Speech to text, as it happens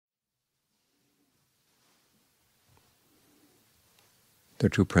There are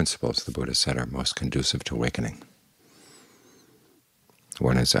two principles the Buddha said are most conducive to awakening.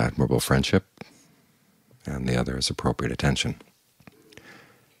 One is admirable friendship, and the other is appropriate attention.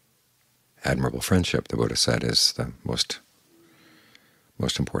 Admirable friendship, the Buddha said, is the most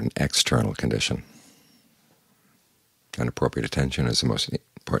important external condition, and appropriate attention is the most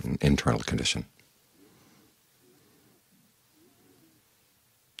important internal condition.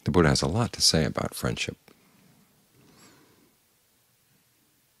 The Buddha has a lot to say about friendship.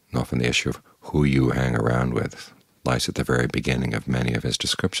 And often the issue of who you hang around with lies at the very beginning of many of his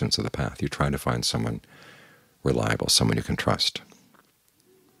descriptions of the path. You try to find someone reliable, someone you can trust.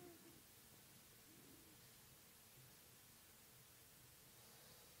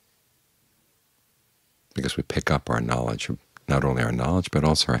 Because we pick up our knowledge, not only our knowledge, but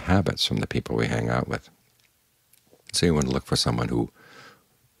also our habits from the people we hang out with. So you want to look for someone who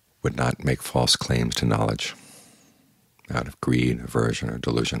would not make false claims to knowledge out of greed, aversion, or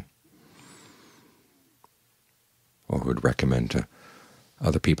delusion, or who would recommend to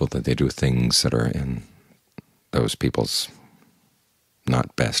other people that they do things that are in those people's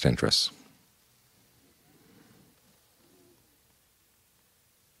not best interests,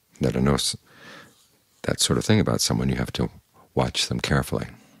 that sort of thing about someone. You have to watch them carefully.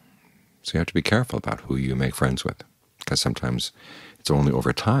 So you have to be careful about who you make friends with, because sometimes it's only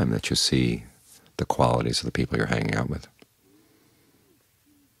over time that you see the qualities of the people you're hanging out with.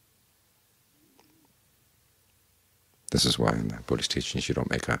 This is why in the Buddhist teachings you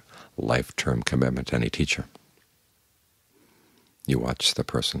don't make a life-term commitment to any teacher. You watch the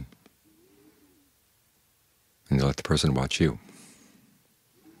person, and you let the person watch you.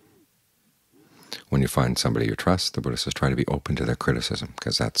 When you find somebody you trust, the Buddha says try to be open to their criticism,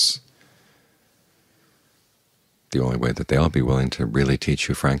 because that's the only way that they'll be willing to really teach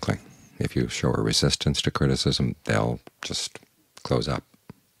you frankly. If you show a resistance to criticism, they'll just close up.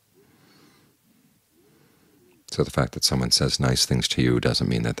 So the fact that someone says nice things to you doesn't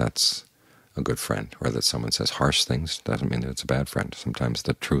mean that that's a good friend, or that someone says harsh things doesn't mean that it's a bad friend. Sometimes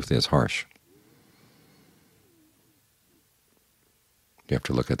the truth is harsh. You have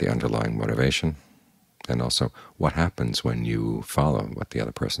to look at the underlying motivation, and also what happens when you follow what the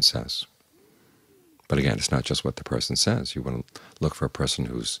other person says. But again, it's not just what the person says. You want to look for a person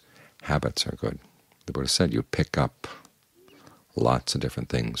whose habits are good. The Buddha said you pick up lots of different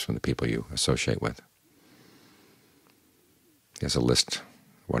things from the people you associate with. He has a list at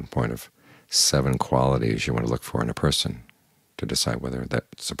one point of 7 qualities you want to look for in a person to decide whether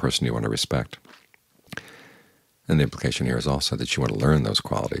that's a person you want to respect. And the implication here is also that you want to learn those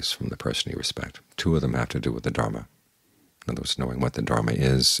qualities from the person you respect. 2 of them have to do with the Dhamma. In other words, knowing what the Dhamma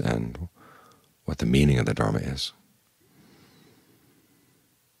is and what the meaning of the Dhamma is.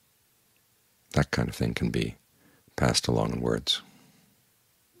 That kind of thing can be passed along in words.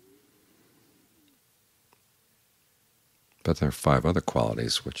 But there are 5 other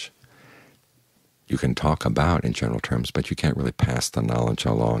qualities which you can talk about in general terms, but you can't really pass the knowledge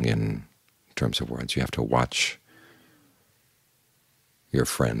along in terms of words. You have to watch your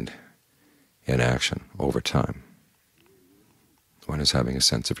friend in action over time. One is having a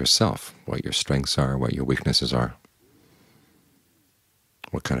sense of yourself, what your strengths are, what your weaknesses are,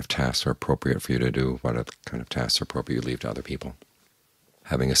 what kind of tasks are appropriate for you to do, what kind of tasks are appropriate you leave to other people.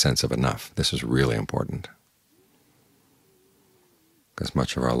 Having a sense of enough. This is really important, because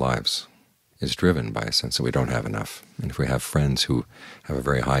much of our lives is driven by a sense that we don't have enough. And if we have friends who have a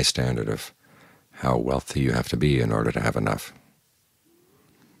very high standard of how wealthy you have to be in order to have enough,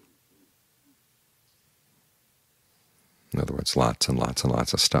 in other words, lots and lots and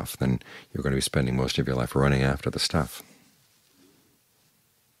lots of stuff, then you're going to be spending most of your life running after the stuff.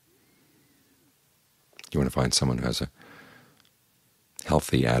 You want to find someone who has a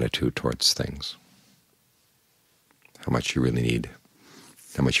healthy attitude towards things, how much you really need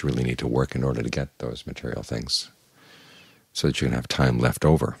to work in order to get those material things, so that you can have time left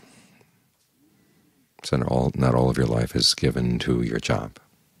over. So not all of your life is given to your job,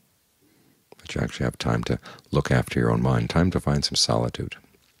 but you actually have time to look after your own mind, time to find some solitude.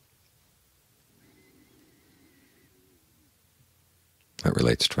 That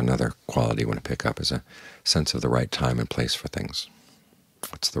relates to another quality you want to pick up, is a sense of the right time and place for things.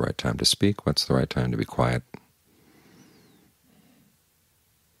 What's the right time to speak? What's the right time to be quiet?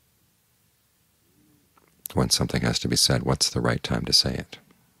 When something has to be said, what's the right time to say it?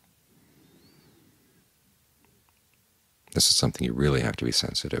 This is something you really have to be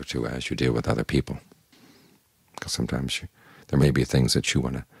sensitive to as you deal with other people, because sometimes there may be things that you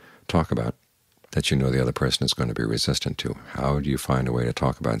want to talk about that you know the other person is going to be resistant to. How do you find a way to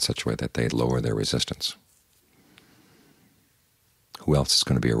talk about it in such a way that they lower their resistance? Who else is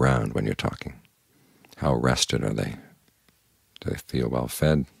going to be around when you're talking? How rested are they? Do they feel well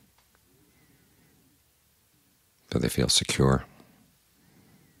fed? Do they feel secure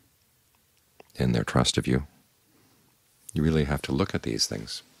in their trust of you? You really have to look at these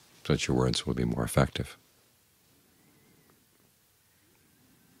things so that your words will be more effective.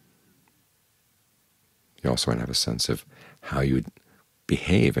 You also want to have a sense of how you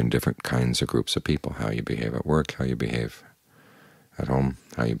behave in different kinds of groups of people, how you behave at work, how you behave at home,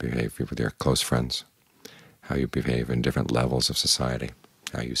 how you behave with your close friends, how you behave in different levels of society,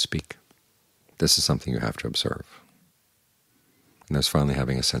 how you speak. This is something you have to observe. And there's finally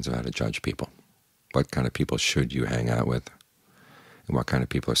having a sense of how to judge people. What kind of people should you hang out with, and what kind of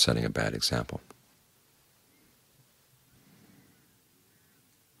people are setting a bad example.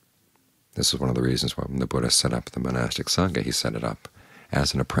 This is one of the reasons why when the Buddha set up the monastic Sangha, he set it up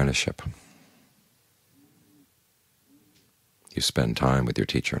as an apprenticeship. You spend time with your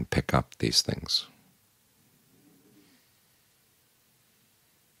teacher and pick up these things.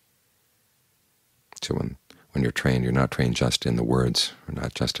 So when you're trained, you're not trained just in the words, or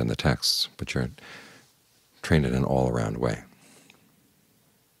not just in the texts, but you're trained in an all-around way.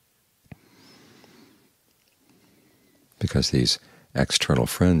 Because these external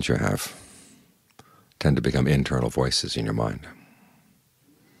friends you have tend to become internal voices in your mind.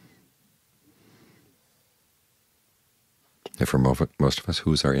 And for most of us,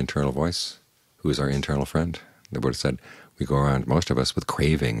 who's our internal voice? Who is our internal friend? The Buddha said, we go around, most of us, with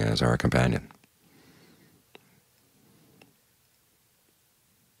craving as our companion.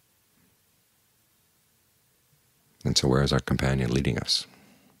 And so where is our companion leading us?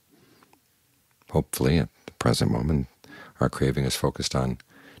 Hopefully, at the present moment, our craving is focused on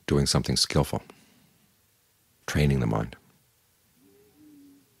doing something skillful, training the mind,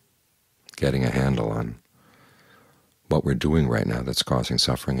 getting a handle on what we're doing right now that's causing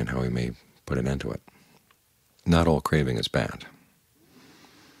suffering and how we may put an end to it. Not all craving is bad.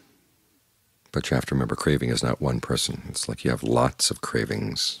 But you have to remember, craving is not one person. It's like you have lots of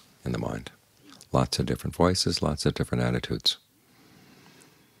cravings in the mind, lots of different voices, lots of different attitudes.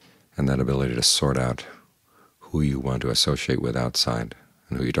 And that ability to sort out who you want to associate with outside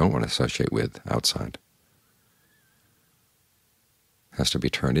and who you don't want to associate with outside has to be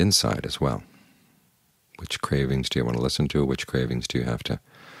turned inside as well. Which cravings do you want to listen to? Which cravings do you have to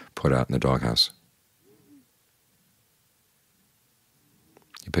put out in the doghouse?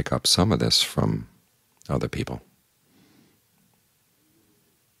 You pick up some of this from other people.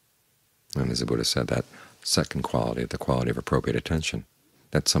 And as the Buddha said, that second quality, the quality of appropriate attention,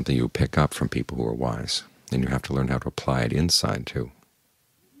 that's something you pick up from people who are wise, and you have to learn how to apply it inside too.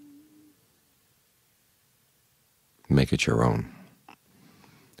 Make it your own.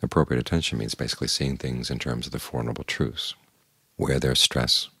 Appropriate attention means basically seeing things in terms of the Four Noble Truths. Where there's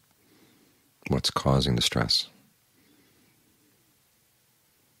stress, what's causing the stress,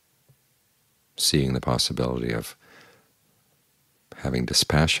 seeing the possibility of having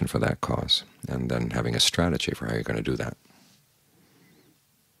dispassion for that cause, and then having a strategy for how you're going to do that.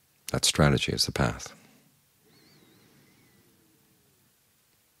 That strategy is the path.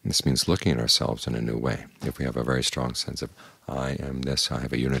 This means looking at ourselves in a new way. If we have a very strong sense of, I am this, I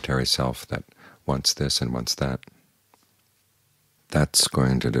have a unitary self that wants this and wants that, that's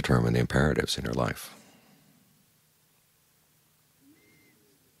going to determine the imperatives in your life.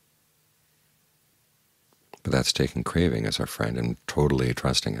 But that's taking craving as our friend and totally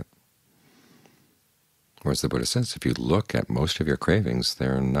trusting it. Whereas the Buddha says, if you look at most of your cravings,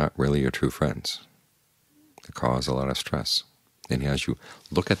 they're not really your true friends. They cause a lot of stress. And he has you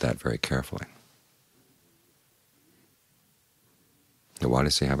look at that very carefully. Now, why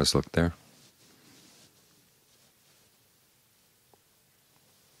does he have us look there?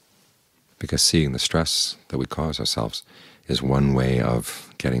 Because seeing the stress that we cause ourselves is one way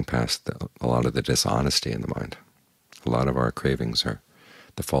of getting past a lot of the dishonesty in the mind. A lot of our cravings are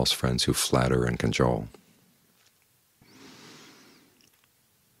the false friends who flatter and cajole.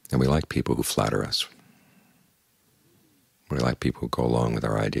 And we like people who flatter us. We like people who go along with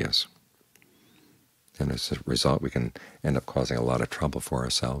our ideas. And as a result, we can end up causing a lot of trouble for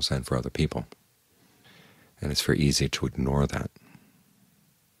ourselves and for other people. And it's very easy to ignore that.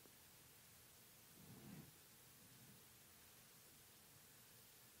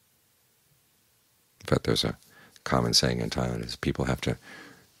 In fact, there's a common saying in Thailand is people have to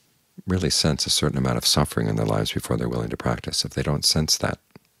really sense a certain amount of suffering in their lives before they're willing to practice. If they don't sense that,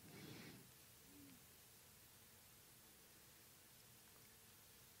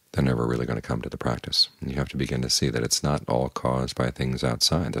 they're never really going to come to the practice. And you have to begin to see that it's not all caused by things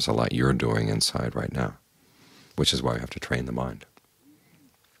outside. There's a lot you're doing inside right now, which is why you have to train the mind.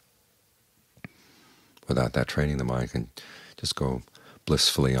 Without that training, the mind can just go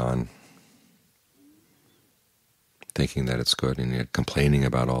blissfully on, thinking that it's good, and yet complaining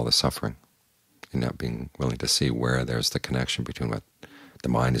about all the suffering, and not being willing to see where there's the connection between what the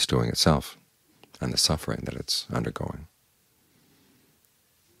mind is doing itself and the suffering that it's undergoing.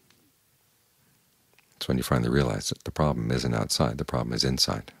 It's when you finally realize that the problem isn't outside, the problem is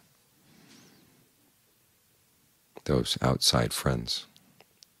inside. Those outside friends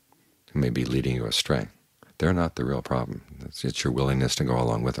who may be leading you astray, they're not the real problem. It's your willingness to go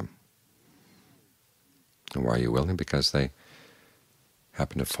along with them. And why are you willing? Because they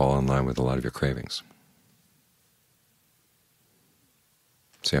happen to fall in line with a lot of your cravings.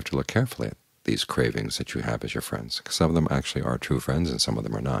 So you have to look carefully at these cravings that you have as your friends, because some of them actually are true friends and some of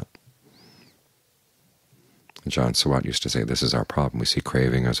them are not. John Sawat used to say, this is our problem. We see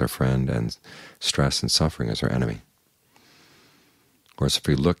craving as our friend and stress and suffering as our enemy. Whereas if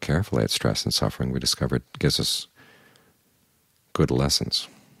we look carefully at stress and suffering, we discover it gives us good lessons.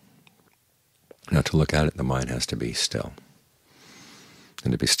 Now, to look at it, the mind has to be still.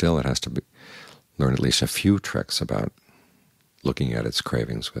 And to be still, it has to learn at least a few tricks about looking at its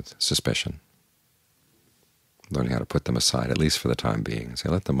cravings with suspicion, learning how to put them aside, at least for the time being, and say,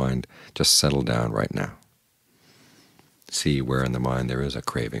 let the mind just settle down right now. See where in the mind there is a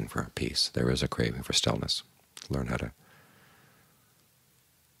craving for peace, there is a craving for stillness. Learn how to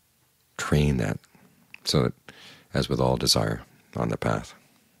train that so that, as with all desire on the path,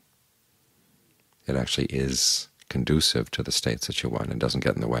 it actually is conducive to the states that you want and doesn't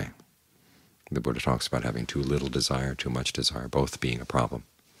get in the way. The Buddha talks about having too little desire, too much desire, both being a problem.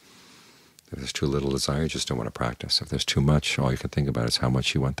 If there's too little desire, you just don't want to practice. If there's too much, all you can think about is how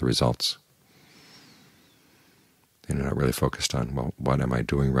much you want the results. And you're not really focused on, well, what am I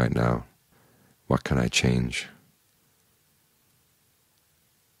doing right now? What can I change?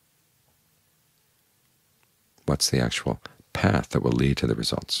 What's the actual path that will lead to the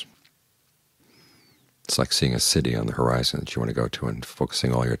results? It's like seeing a city on the horizon that you want to go to and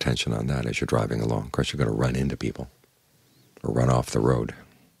focusing all your attention on that as you're driving along. Of course, you're going to run into people or run off the road.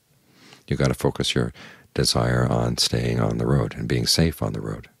 You've got to focus your desire on staying on the road and being safe on the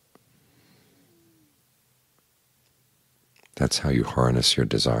road. That's how you harness your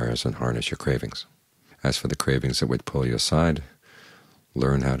desires and harness your cravings. As for the cravings that would pull you aside,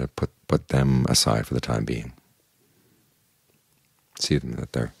 learn how to put them aside for the time being. See them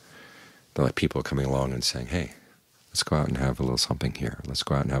that they're like people coming along and saying, hey, let's go out and have a little something here. Let's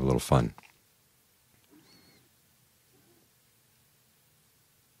go out and have a little fun.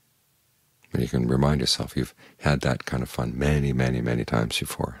 And you can remind yourself you've had that kind of fun many, many, many times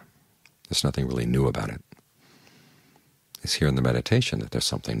before. There's nothing really new about it. It's here in the meditation that there's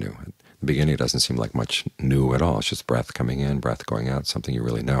something new. At the beginning it doesn't seem like much new at all. It's just breath coming in, breath going out, something you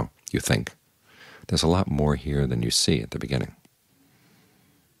really know, you think. There's a lot more here than you see at the beginning.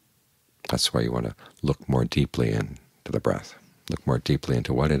 That's why you want to look more deeply into the breath, look more deeply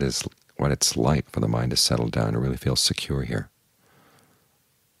into what it is, what it's like for the mind to settle down and really feel secure here.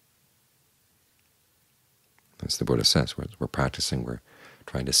 As the Buddha says, we're practicing, we're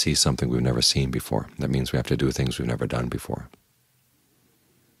trying to see something we've never seen before. That means we have to do things we've never done before.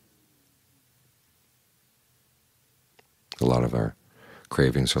 A lot of our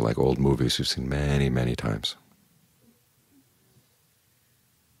cravings are like old movies we've seen many, many times.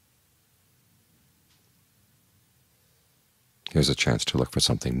 Here's a chance to look for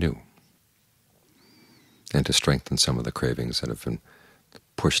something new and to strengthen some of the cravings that have been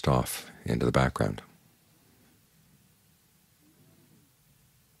pushed off into the background.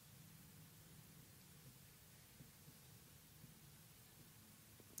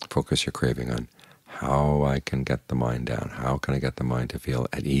 Focus your craving on how I can get the mind down. How can I get the mind to feel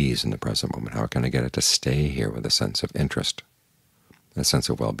at ease in the present moment? How can I get it to stay here with a sense of interest, a sense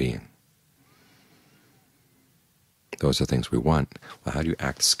of well-being? Those are things we want. Well, how do you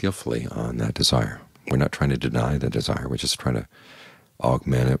act skillfully on that desire? We're not trying to deny the desire. We're just trying to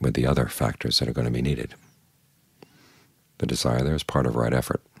augment it with the other factors that are going to be needed. The desire there is part of right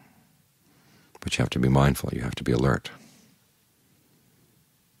effort, but you have to be mindful. You have to be alert.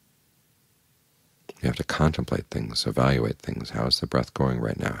 You have to contemplate things, evaluate things. How is the breath going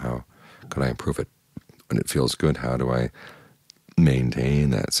right now? How could I improve it? When it feels good, how do I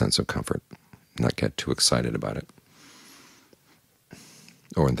maintain that sense of comfort, not get too excited about it?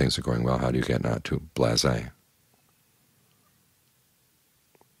 Or when things are going well, how do you get not too blasé?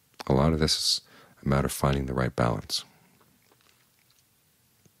 A lot of this is a matter of finding the right balance,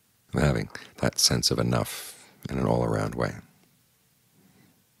 and having that sense of enough in an all-around way.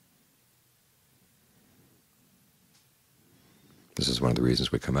 This is one of the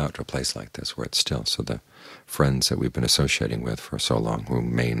reasons we come out to a place like this where it's still, so the friends that we've been associating with for so long, who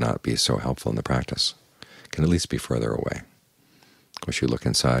may not be so helpful in the practice, can at least be further away. Of course, you look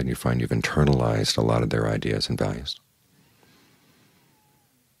inside and you find you've internalized a lot of their ideas and values.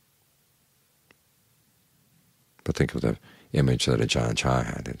 But think of the image that Ajahn Chah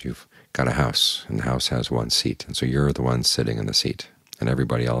had, that you've got a house, and the house has one seat, and so you're the one sitting in the seat, and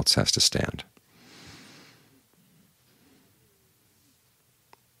everybody else has to stand.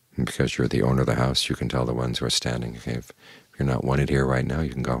 And because you're the owner of the house, you can tell the ones who are standing, okay, if you're not wanted here right now, you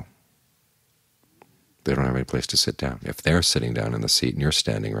can go. They don't have any place to sit down. If they're sitting down in the seat and you're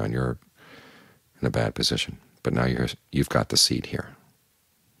standing around, you're in a bad position. But now you've got the seat here.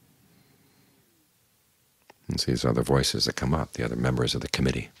 And so these other voices that come up, the other members of the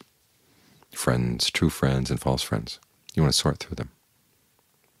committee, friends, true friends and false friends, you want to sort through them.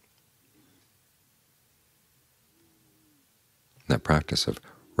 And that practice of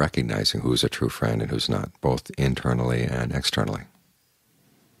recognizing who's a true friend and who's not, both internally and externally,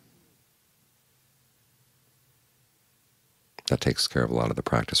 that takes care of a lot of the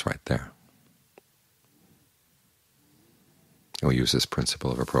practice right there. And we use this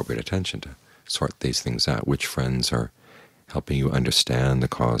principle of appropriate attention to sort these things out. Which friends are helping you understand the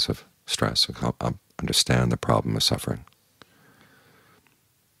cause of stress, or understand the problem of suffering?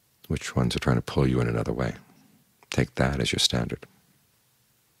 Which ones are trying to pull you in another way? Take that as your standard.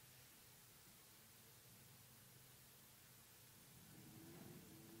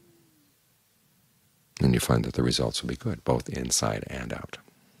 And you find that the results will be good, both inside and out.